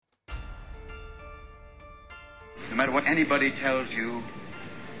matter what anybody tells you,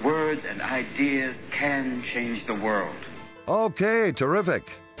 words and ideas can change the world. Okay, terrific.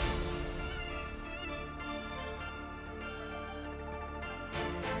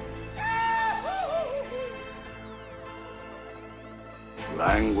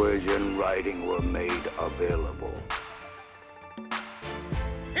 Language and writing were made available.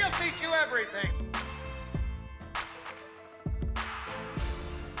 He'll teach you everything.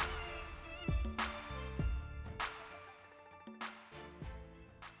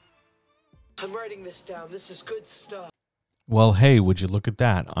 I'm writing this down. This is good stuff. Well, hey, would you look at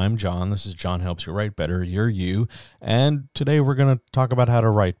that? I'm John. This is John Helps You Write Better. You're you. And today we're going to talk about how to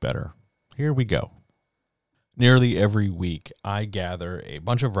write better. Here we go. Nearly every week, I gather a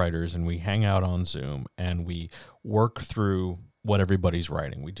bunch of writers and we hang out on Zoom and we work through what everybody's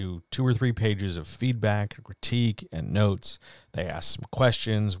writing. We do 2 or 3 pages of feedback, critique, and notes. They ask some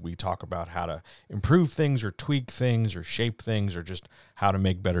questions. We talk about how to improve things or tweak things or shape things or just how to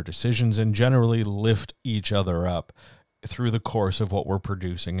make better decisions and generally lift each other up through the course of what we're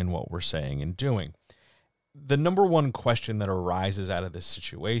producing and what we're saying and doing. The number one question that arises out of this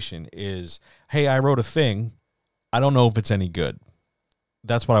situation is, hey, I wrote a thing. I don't know if it's any good.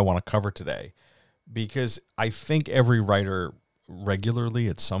 That's what I want to cover today, because I think every writer regularly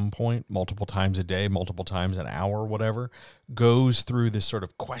at some point, multiple times a day, multiple times an hour, whatever, goes through this sort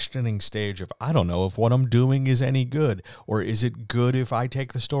of questioning stage of, I don't know if what I'm doing is any good, or is it good if I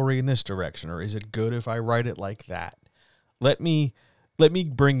take the story in this direction, or is it good if I write it like that? Let me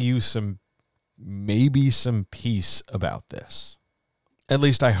bring you maybe some peace about this. At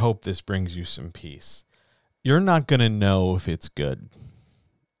least I hope this brings you some peace. You're not going to know if it's good.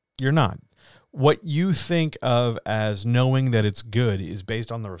 You're not. What you think of as knowing that it's good is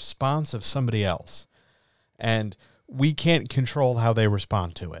based on the response of somebody else. And we can't control how they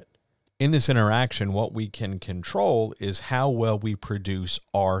respond to it. In this interaction, what we can control is how well we produce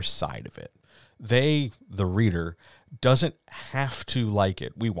our side of it. They, the reader, doesn't have to like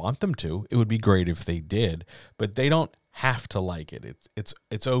it. We want them to. It would be great if they did, but they don't have to like it.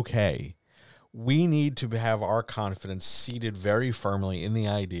 It's okay. We need to have our confidence seated very firmly in the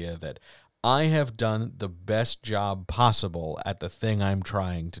idea that I have done the best job possible at the thing I'm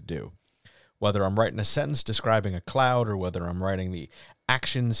trying to do. Whether I'm writing a sentence describing a cloud, or whether I'm writing the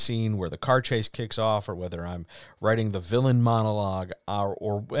action scene where the car chase kicks off, or whether I'm writing the villain monologue,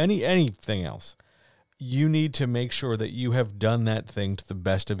 or anything else, you need to make sure that you have done that thing to the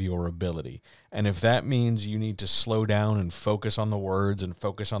best of your ability. And if that means you need to slow down and focus on the words and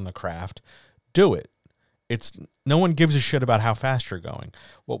focus on the craft, do it. No one gives a shit about how fast you're going.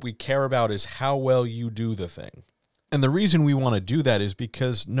 What we care about is how well you do the thing. And the reason we want to do that is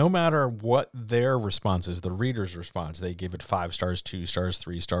because no matter what their response is, the reader's response, they give it 5 stars, 2 stars,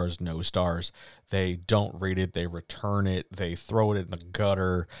 3 stars, no stars. They don't read it. They return it. They throw it in the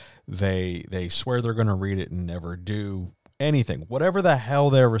gutter. They swear they're going to read it and never do anything. Whatever the hell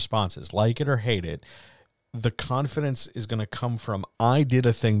their response is, like it or hate it, the confidence is going to come from, I did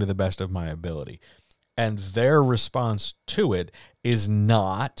a thing to the best of my ability. And their response to it is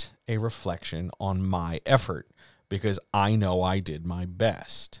not a reflection on my effort, because I know I did my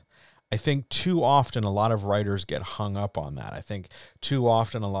best. I think too often a lot of writers get hung up on that. I think too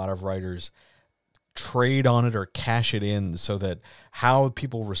often a lot of writers trade on it or cash it in so that how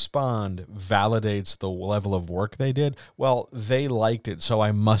people respond validates the level of work they did. Well, they liked it, so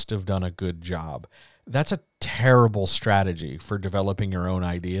I must have done a good job. That's a terrible strategy for developing your own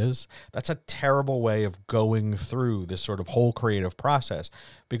ideas. That's a terrible way of going through this sort of whole creative process,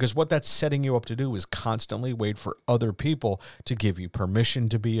 because what that's setting you up to do is constantly wait for other people to give you permission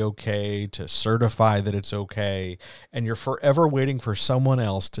to be okay, to certify that it's okay, and you're forever waiting for someone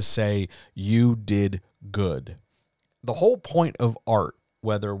else to say you did good. The whole point of art,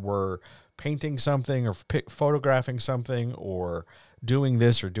 whether we're painting something or photographing something or doing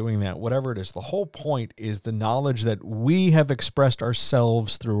this or doing that, whatever it is, the whole point is the knowledge that we have expressed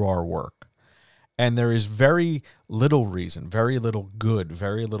ourselves through our work. And there is very little reason, very little good,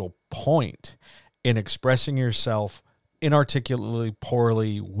 very little point in expressing yourself inarticulately,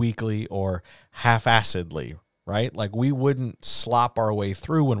 poorly, weakly, or half-assedly, right? Like, we wouldn't slop our way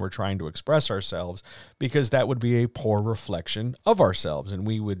through when we're trying to express ourselves, because that would be a poor reflection of ourselves. And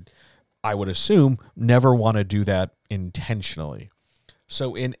we would, I would assume, never want to do that intentionally.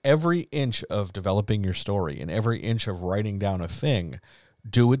 So in every inch of developing your story, in every inch of writing down a thing,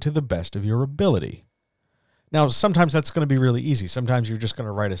 do it to the best of your ability. Now, sometimes that's going to be really easy. Sometimes you're just going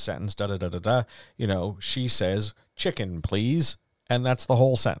to write a sentence, da-da-da-da-da. You know, she says, chicken, please. And that's the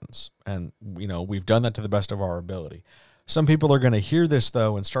whole sentence. And, you know, we've done that to the best of our ability. Some people are going to hear this,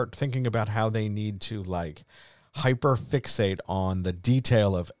 though, and start thinking about how they need to, like, hyper fixate on the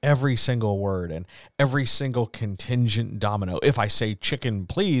detail of every single word and every single contingent domino. If I say chicken,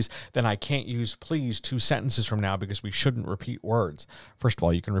 please, then I can't use please 2 sentences from now because we shouldn't repeat words. First of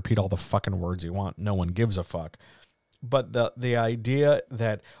all, you can repeat all the fucking words you want. No one gives a fuck. But the idea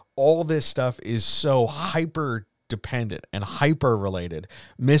that all this stuff is so hyper dependent and hyper related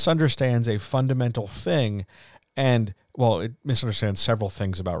misunderstands a fundamental thing. And, well, it misunderstands several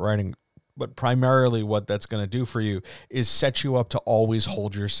things about writing, but primarily what that's going to do for you is set you up to always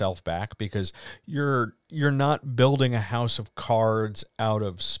hold yourself back, because you're not building a house of cards out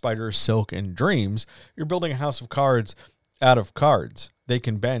of spider silk and dreams. You're building a house of cards out of cards. They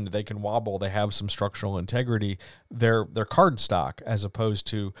can bend, they can wobble, they have some structural integrity. They're card stock as opposed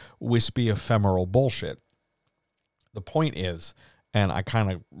to wispy, ephemeral bullshit. The point is, and I kind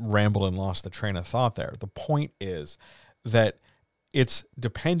of rambled and lost the train of thought there. The point is that it's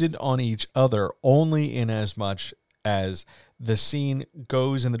dependent on each other only in as much as the scene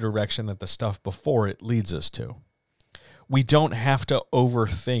goes in the direction that the stuff before it leads us to. We don't have to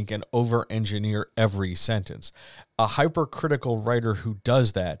overthink and over-engineer every sentence. A hypercritical writer who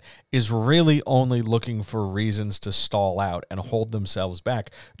does that is really only looking for reasons to stall out and hold themselves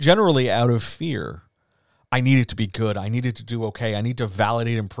back, generally out of fear. I need it to be good. I need it to do okay. I need to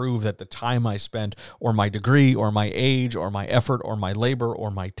validate and prove that the time I spent, or my degree, or my age, or my effort, or my labor,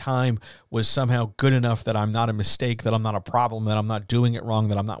 or my time was somehow good enough that I'm not a mistake, that I'm not a problem, that I'm not doing it wrong,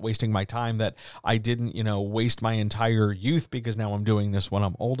 that I'm not wasting my time, that I didn't, waste my entire youth because now I'm doing this when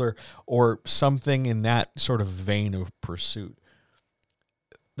I'm older, or something in that sort of vein of pursuit.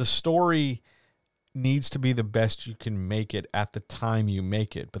 The story needs to be the best you can make it at the time you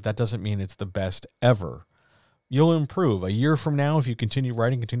make it, but that doesn't mean it's the best ever. You'll improve. A year from now, if you continue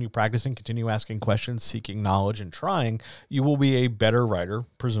writing, continue practicing, continue asking questions, seeking knowledge, and trying, you will be a better writer,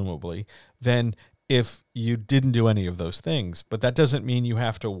 presumably, than if you didn't do any of those things. But that doesn't mean you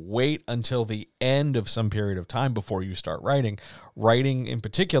have to wait until the end of some period of time before you start writing. Writing, in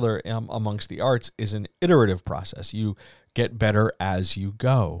particular, amongst the arts, is an iterative process. You get better as you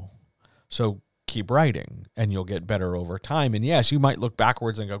go. So keep writing and you'll get better over time. And yes, you might look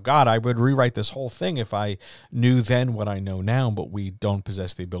backwards and go, God, I would rewrite this whole thing if I knew then what I know now, but we don't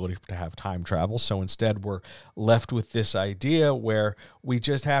possess the ability to have time travel. So instead we're left with this idea where we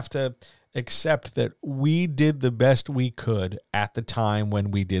just have to accept that we did the best we could at the time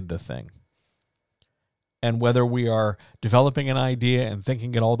when we did the thing. And whether we are developing an idea and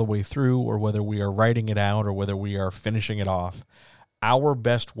thinking it all the way through, or whether we are writing it out, or whether we are finishing it off, our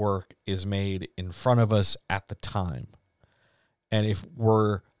best work is made in front of us at the time. And if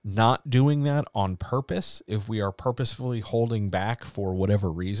we're not doing that on purpose, if we are purposefully holding back for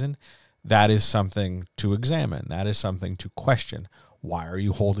whatever reason, that is something to examine. That is something to question. Why are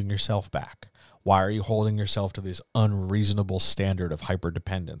you holding yourself back? Why are you holding yourself to this unreasonable standard of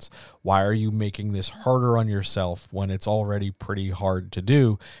hyperdependence? Why are you making this harder on yourself when it's already pretty hard to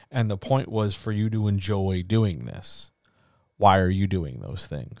do? And the point was for you to enjoy doing this. Why are you doing those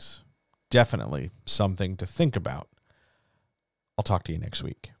things? Definitely something to think about. I'll talk to you next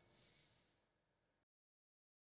week.